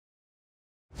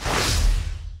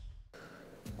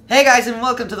Hey guys, and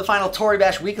welcome to the final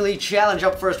Toribash Weekly challenge.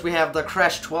 Up first we have the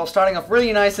Crash 12 starting off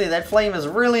really nicely. That flame is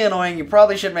really annoying. You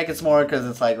probably should make it smaller because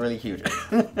it's like really huge.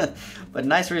 But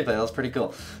nice replay, that was pretty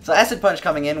cool. So Acid Punch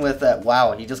coming in with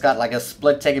wow, he just got like a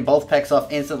split, taking both pecs off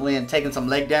instantly and taking some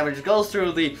leg damage. Goes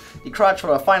through the crotch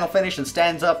for a final finish and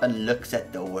stands up and looks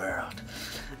at the world.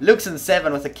 Luke's in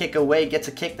 7 with a kick away, gets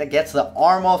a kick that gets the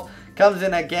arm off. Comes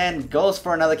in again, goes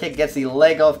for another kick, gets the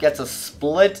leg off, gets a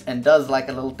split, and does like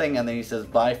a little thing, and then he says,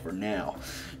 bye for now.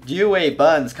 Dewey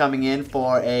Buns coming in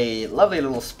for a lovely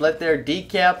little split there,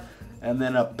 decap, and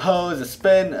then a pose, a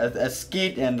spin, a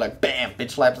skeet, and like bam,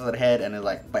 bitch slaps at the head, and it's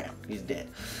like bam, he's dead.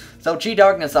 So G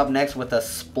Darkness up next with a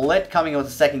split, coming in with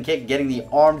a second kick, getting the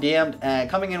arm DM'd, and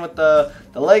coming in with the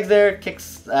legs there,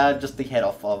 kicks just the head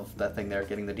off of that thing there,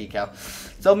 getting the decap.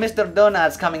 So Mr.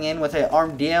 Donuts coming in with an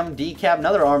arm DM, decap,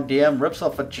 another arm DM, rips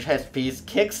off a chest piece,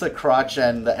 kicks the crotch,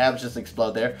 and the abs just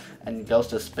explode there, and goes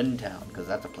to Spin Town, because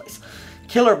that's a place.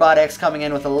 Killer Bot X coming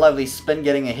in with a lovely spin,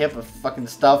 getting a hip of fucking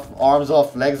stuff, arms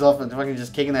off, legs off, and fucking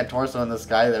just kicking that torso in the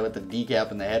sky there with the decap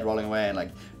and the head rolling away, and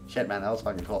like, shit man, that was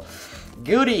fucking cool.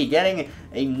 Goody getting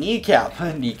a kneecap,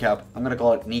 I'm gonna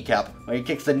call it kneecap, where he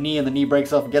kicks the knee and the knee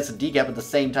breaks off and gets a decap at the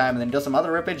same time, and then does some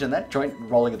other rippage, and that joint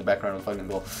rolling in the background was fucking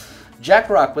cool. Jack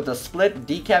Rock with a split,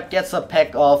 decap, gets a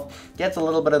pec off, gets a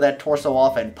little bit of that torso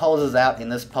off, and poses out in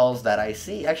this pose that I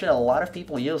see actually a lot of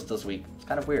people use this week. It's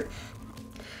kind of weird.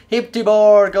 Hip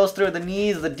Tibor goes through the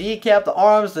knees, the decap, the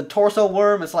arms, the torso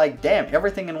worm. It's like, damn,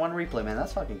 everything in one replay, man.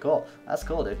 That's fucking cool. That's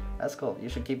cool, dude. That's cool. You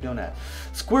should keep doing that.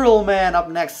 Squirrel Man up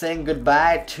next saying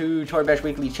goodbye to Toribash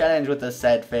Weekly Challenge with a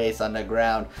sad face on the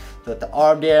ground. So the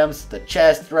arm DMs, the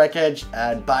chest wreckage,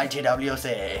 and bye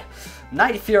TWC.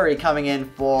 Night Fury coming in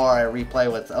for a replay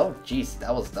with, oh jeez,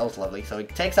 that was lovely. So he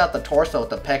takes out the torso with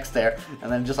the pecs there, and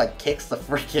then just like kicks the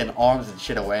freaking arms and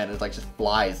shit away, and it like just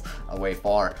flies away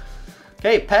far.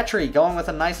 Okay, Petri going with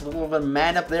a nice little bit of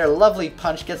man up there. Lovely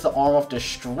punch, gets the arm off,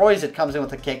 destroys it, comes in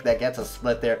with a kick that gets a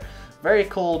split there. Very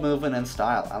cool movement and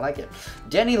style. I like it.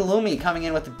 Denny Lumi coming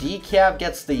in with the decap,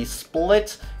 gets the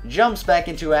split, jumps back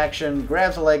into action,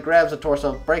 grabs a leg, grabs the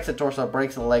torso, breaks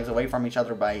the legs away from each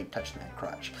other by touching that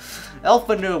crotch.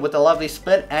 Alpha Noob with a lovely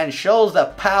split and shows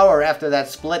the power after that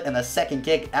split and the second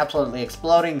kick, absolutely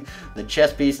exploding the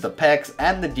chest piece, the pecs,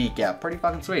 and the decap. Pretty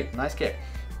fucking sweet. Nice kick.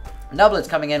 Nublets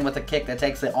coming in with a kick that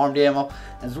takes the arm DM off,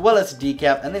 as well as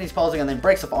decap, and then he's posing and then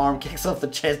breaks off arm, kicks off the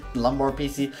chest, lumbar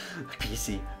PC.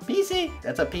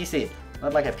 That's a PC.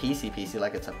 Not like a PC,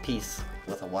 like it's a piece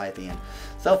with a Y at the end.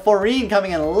 So Foreen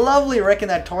coming in, lovely wrecking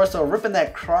that torso, ripping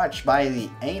that crotch by the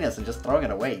anus and just throwing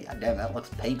it away. God damn, that looks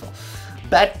painful.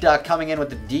 Bat Duck coming in with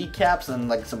the decaps and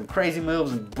like some crazy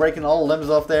moves and breaking all limbs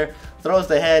off there, throws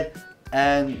the head.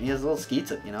 And he has a little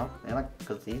skeets it, you know,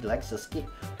 because he likes to skeet.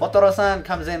 Potoro-san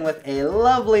comes in with a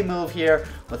lovely move here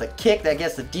with a kick that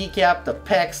gets the decap, the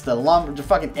pecs, the lumbar, the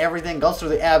fucking everything, goes through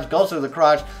the abs, goes through the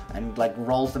crotch, and like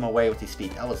rolls them away with his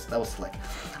feet. That was slick.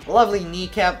 Lovely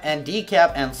kneecap and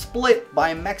decap and split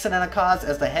by Mexan and a cause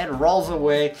as the head rolls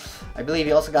away. I believe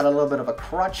he also got a little bit of a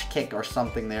crotch kick or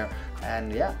something there.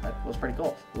 And yeah, that was pretty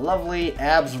cool. Lovely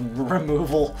abs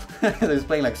removal. He was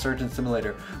playing like Surgeon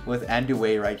Simulator with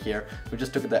Anduway right here, who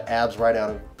just took the abs right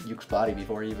out of Yuke's body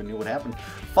before he even knew what happened.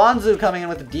 Fonzu coming in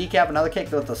with the decap, another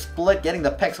kick with the split, getting the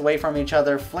pecs away from each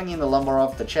other, flinging the lumbar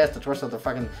off the chest, the torso, the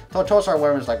fucking torso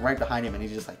worm is like right behind him, and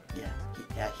he's just like,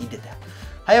 yeah, he did that.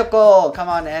 Hayoko, come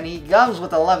on, and he comes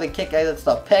with a lovely kick. That's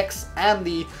the pecs and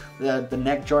the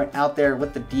neck joint out there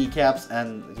with the decaps,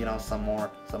 and you know some more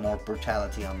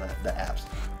brutality on the abs.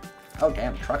 Oh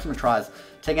damn, Trucks and Tries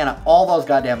taking out all those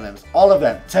goddamn limbs, all of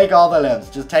them. Take all the limbs,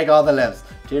 just take all the limbs.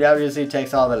 TWC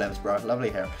takes all the limbs, bro.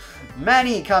 Lovely hair.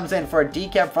 Manny comes in for a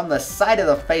decap from the side of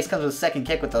the face, comes with a second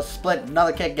kick with a split,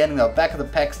 another kick getting the back of the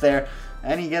pecs there.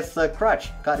 And he gets the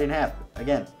crotch cut in half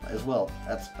again as well.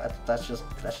 That's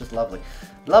just lovely.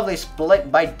 Lovely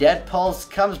split by Dead Pulse,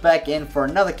 comes back in for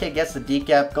another kick, gets the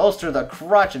decap, goes through the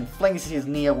crotch and flings his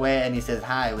knee away, and he says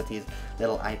hi with his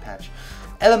little eye patch.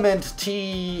 Element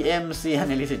TMC, I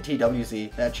nearly said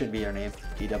TWC, that should be your name,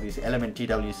 TWC, Element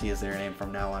TWC is their name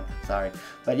from now on, sorry.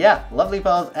 But yeah, lovely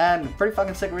pose, and pretty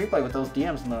fucking sick replay with those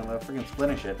DMs and the freaking split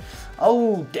and shit.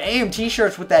 Oh, damn,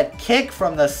 T-shirts with that kick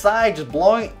from the side, just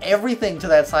blowing everything to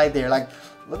that side there, like,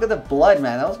 look at the blood,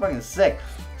 man, that was fucking sick.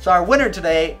 So our winner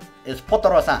today is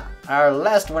Potoro-san. Our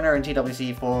last winner in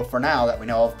TWC for now that we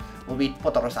know of will be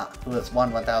Potoro-san, who has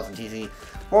won 1000 TC.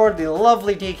 For the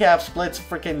lovely decap, splits,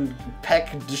 freaking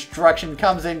pec destruction,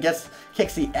 comes in,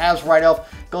 kicks the abs right off,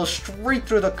 goes straight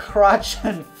through the crotch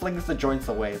and flings the joints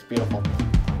away. It's beautiful.